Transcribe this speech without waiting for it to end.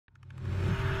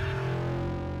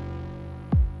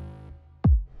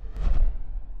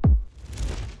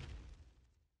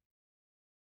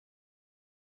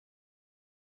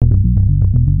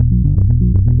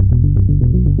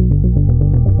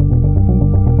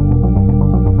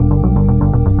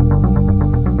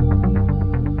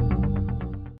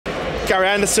Gary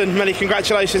Anderson, many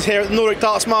congratulations here at the Nordic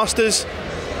Darts Masters.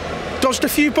 Dodged a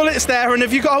few bullets there, and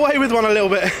have you got away with one a little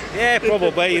bit? Yeah,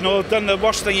 probably. You know, done the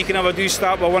worst thing you can ever do,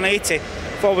 start with 180.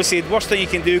 Obviously, the worst thing you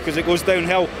can do because it goes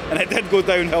downhill, and it did go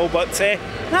downhill. But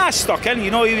I stuck in.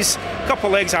 You know, he was a couple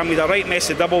of legs. I made a right mess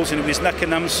of doubles, and he was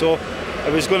nicking them, so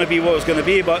it was going to be what it was going to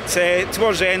be. But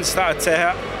towards the end, started to hit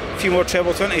a few more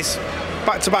treble 20s.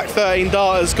 Back-to-back 13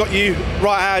 darters got you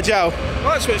right out of jail.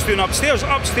 Well, that's what it's doing upstairs.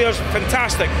 Upstairs,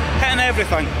 fantastic. Hitting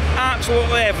everything.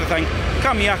 Absolutely everything.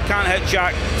 Come here, can't hit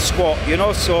jack, squat, you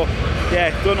know, so,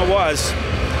 yeah, don't know what is.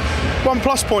 One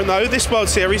plus point, though, this World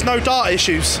Series, no dart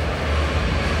issues.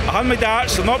 I had my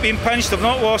darts, they've not been pinched, I've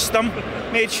not lost them.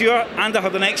 Made sure, and I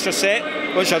had an extra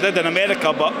set, which I did in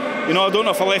America, but, you know, I don't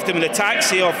know if I left them in the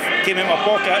taxi or came in my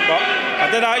pocket, but I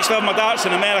did actually have my darts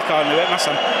in America and they went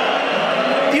missing.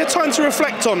 You had time to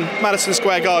reflect on Madison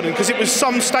Square Garden because it was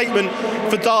some statement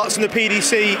for darts in the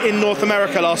PDC in North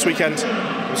America last weekend.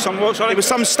 It was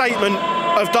some statement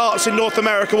of darts in North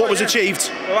America, what was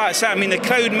achieved. Well, that's it. I mean, the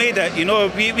crowd made it. You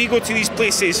know, we go to these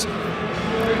places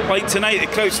like tonight, the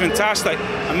crowd's fantastic.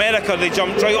 America, they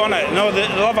jumped right on it. You know, they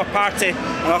love a party, and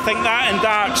I think that in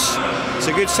darts, it's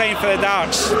a good sign for the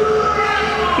darts.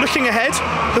 Looking ahead,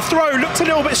 the throw looked a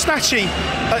little bit snatchy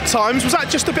at times. Was that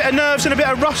just a bit of nerves and a bit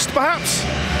of rust, perhaps?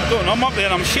 I don't know, I'm up there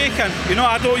and I'm shaking. You know,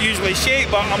 I don't usually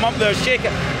shake, but I'm up there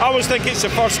shaking. I always think it's the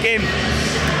first game.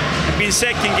 It's been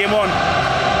second game on.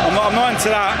 I'm not into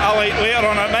that. I like later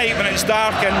on at night when it's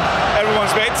dark and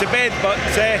everyone's back to bed. But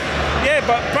yeah,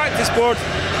 but practice board,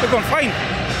 we're going fine.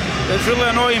 It's really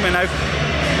annoying me now.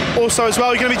 Also as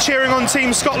well, you're going to be cheering on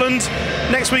Team Scotland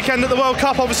next weekend at the World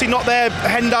Cup. Obviously not there,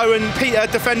 Ando and Peter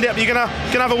defend it, but you're going to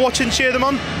have a watch and cheer them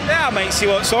on? Yeah, I might see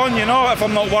what's on, you know, if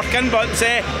I'm not working, but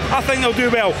I think they'll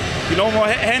do well. You know,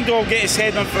 Ando will get his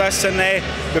head on for this, and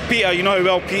with Peter, you know how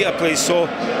well Peter plays, so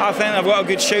I think they've got a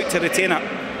good shout to retain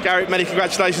it. Gary, many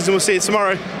congratulations, and we'll see you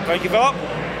tomorrow. Thank you, Philip.